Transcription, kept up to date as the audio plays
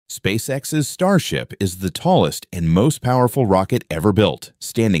SpaceX's Starship is the tallest and most powerful rocket ever built,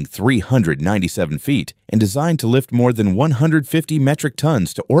 standing 397 feet and designed to lift more than 150 metric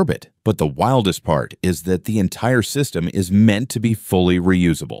tons to orbit. But the wildest part is that the entire system is meant to be fully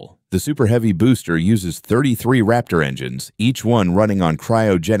reusable. The Super Heavy booster uses 33 Raptor engines, each one running on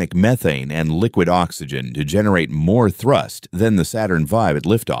cryogenic methane and liquid oxygen to generate more thrust than the Saturn V at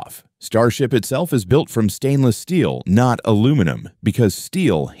liftoff. Starship itself is built from stainless steel, not aluminum, because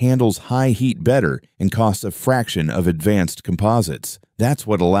steel handles high heat better and costs a fraction of advanced composites. That's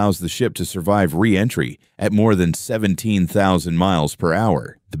what allows the ship to survive re-entry at more than 17,000 miles per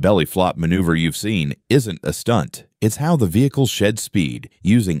hour. The belly flop maneuver you've seen isn't a stunt. It's how the vehicle sheds speed,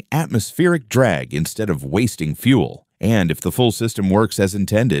 using atmospheric drag instead of wasting fuel. And if the full system works as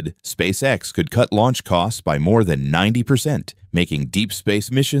intended, SpaceX could cut launch costs by more than 90%, making deep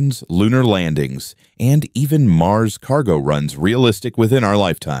space missions, lunar landings, and even Mars cargo runs realistic within our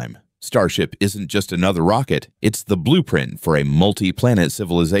lifetime. Starship isn't just another rocket, it's the blueprint for a multi-planet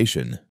civilization.